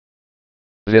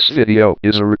This video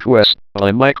is a request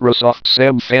by Microsoft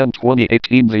Sam Fan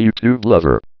 2018, the YouTube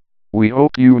lover. We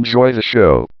hope you enjoy the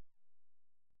show.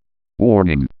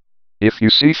 Warning. If you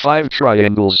see 5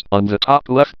 triangles on the top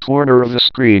left corner of the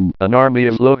screen, an army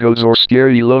of logos or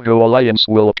scary logo alliance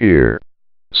will appear.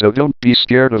 So don't be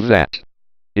scared of that.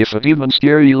 If a demon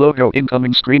scary logo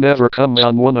incoming screen ever comes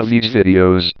on one of these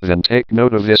videos, then take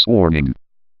note of this warning.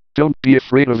 Don't be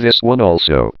afraid of this one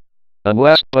also. And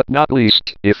last but not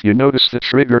least, if you notice the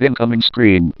triggered incoming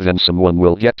screen, then someone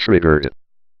will get triggered.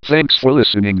 Thanks for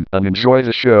listening, and enjoy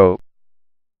the show.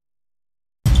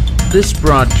 This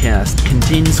broadcast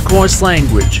contains coarse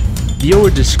language. Viewer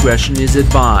discretion is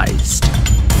advised.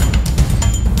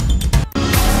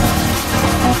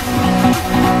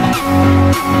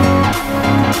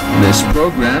 This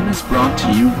program is brought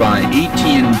to you by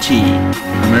AT&T,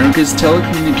 America's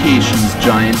telecommunications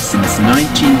giant since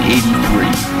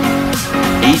 1983.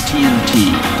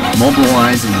 AT&T,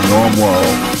 mobilizing your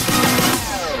world.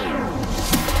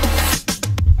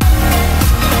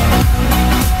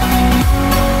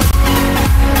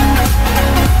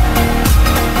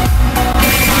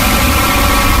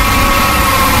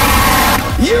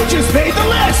 You just made the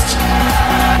list!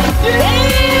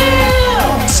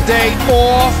 Yeah! Stay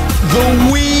off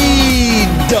the weed!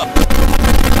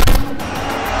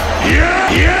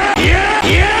 Yeah!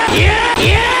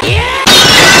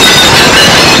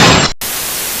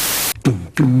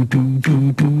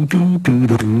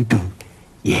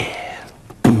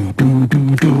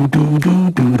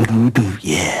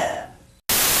 Yeah.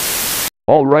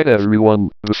 Alright everyone,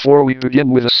 before we begin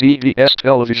with the CBS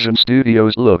Television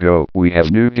Studios logo, we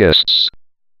have new guests.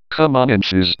 Come on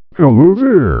inches. Hello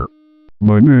there.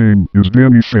 My name is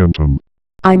Danny Phantom.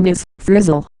 I'm Miss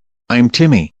Frizzle. I'm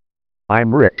Timmy.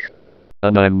 I'm Rick.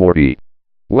 And I'm Morty.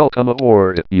 Welcome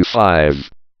aboard, you 5.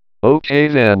 Okay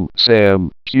then,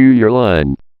 Sam, cue your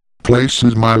line.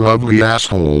 Places my lovely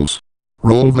assholes.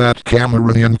 Roll that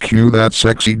camera and cue that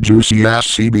sexy juicy ass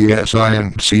CBS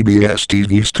and CBS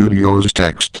TV Studios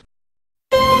text.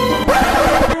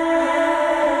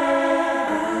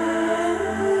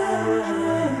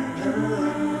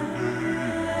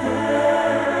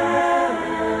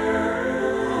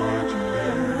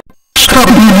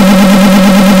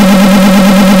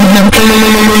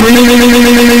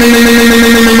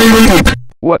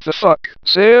 What the fuck,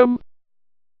 Sam?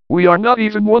 We are not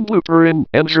even one blooper in,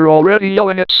 and you're already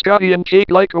yelling at Scotty and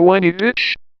Kate like a whiny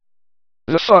bitch?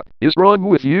 The fuck is wrong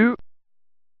with you?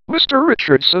 Mr.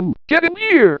 Richardson, get in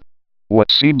here! What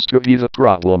seems to be the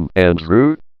problem,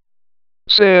 Andrew?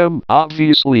 Sam,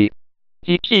 obviously.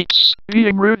 He keeps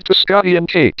being rude to Scotty and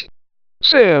Kate.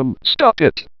 Sam, stop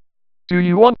it. Do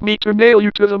you want me to nail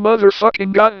you to the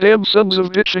motherfucking goddamn sons of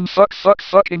bitch and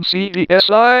fucking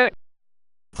CVSI?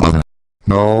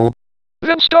 No.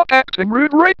 Then stop acting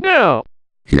rude right now!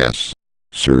 Yes,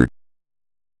 sir.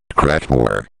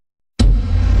 Cratmore.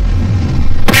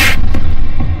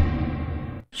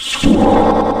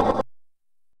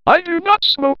 I do not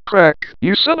smoke crack,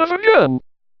 you son of a gun!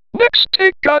 Next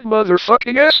take God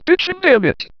motherfucking ass bitch and damn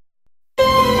it!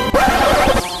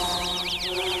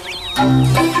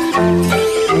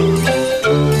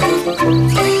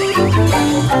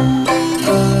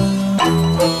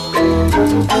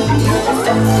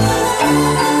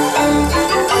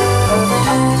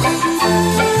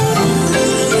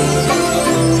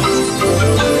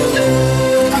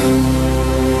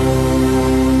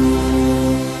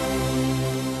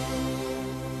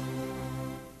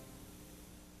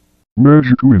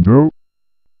 Magic window.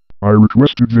 I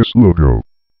requested this logo.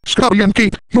 Scotty and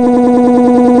Kate, you're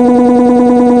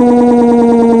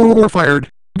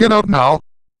fired. Get out now.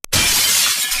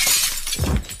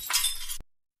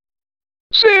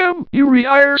 Sam, you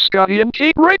rehire Scotty and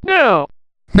Kate right now!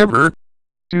 Never.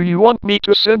 Do you want me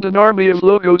to send an army of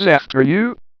logos after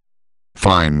you?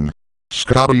 Fine.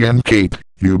 Scotty and Kate,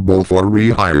 you both are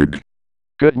rehired.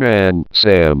 Good man,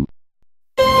 Sam.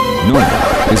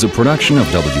 Normal is a production of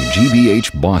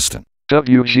WGBH Boston.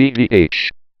 WGBH.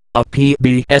 A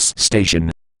PBS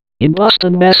station. In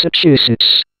Boston,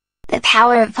 Massachusetts. The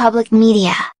power of public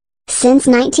media. Since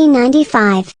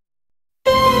 1995.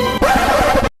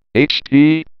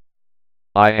 HP.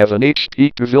 I have an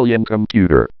HP Pavilion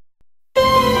computer.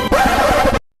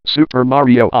 Super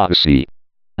Mario Odyssey.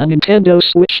 A Nintendo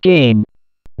Switch game,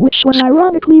 which was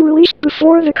ironically released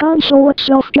before the console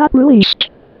itself got released.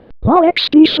 All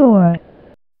XD Soar.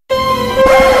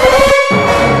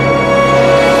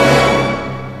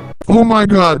 Oh my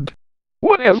god.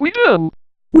 What have we done?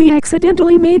 We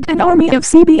accidentally made an army of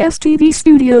CBS TV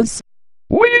studios.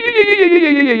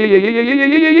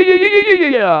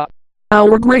 Yeah.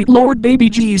 Our great Lord baby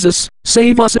Jesus,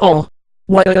 save us all.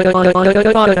 We are the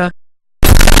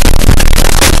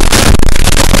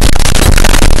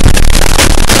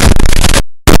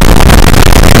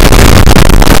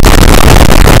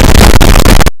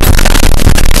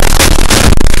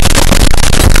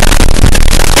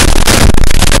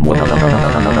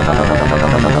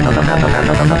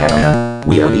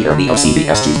army of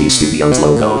CBS TV Studios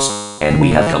logos, and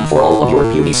we have come for all of your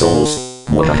beauty souls.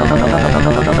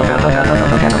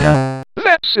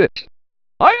 That's it.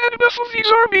 I had enough of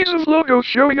these armies of logos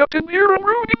showing up in here and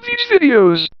ruining these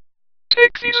videos.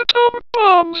 Take these atomic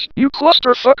bombs, you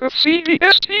clusterfuck of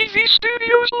CBS TV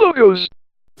Studios logos.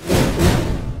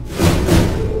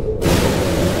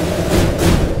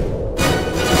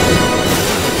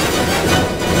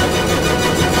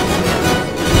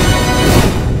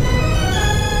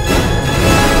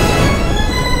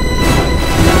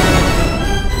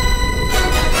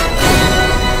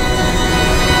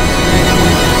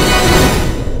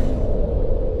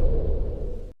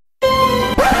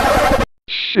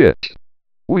 Shit.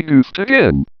 We goofed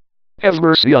again. Have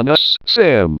mercy on us,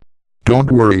 Sam.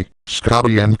 Don't worry,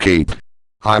 Scotty and Kate.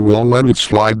 I will let it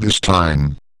slide this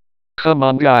time. Come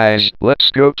on guys,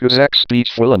 let's go to Zach's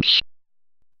Beach for lunch.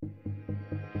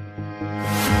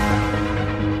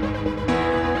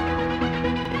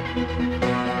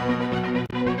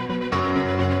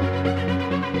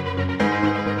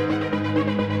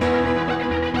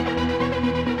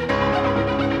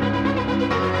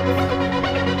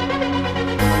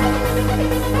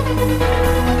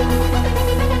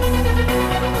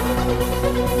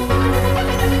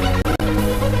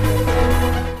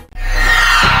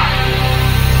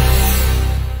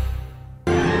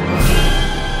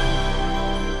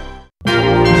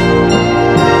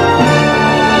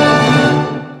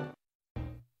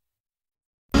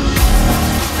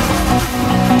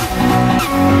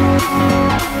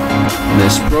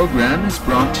 This program is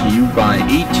brought to you by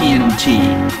AT&T,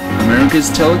 America's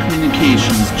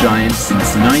telecommunications giant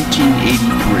since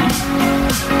 1983.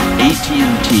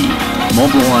 AT&T,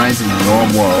 mobilizing your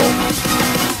world.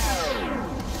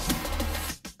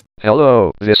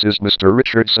 Hello, this is Mr.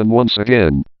 Richardson once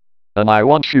again. And I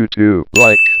want you to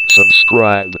like,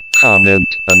 subscribe, comment,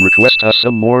 and request us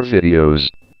some more videos.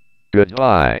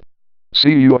 Goodbye.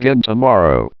 See you again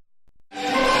tomorrow.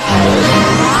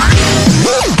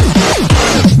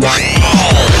 Right.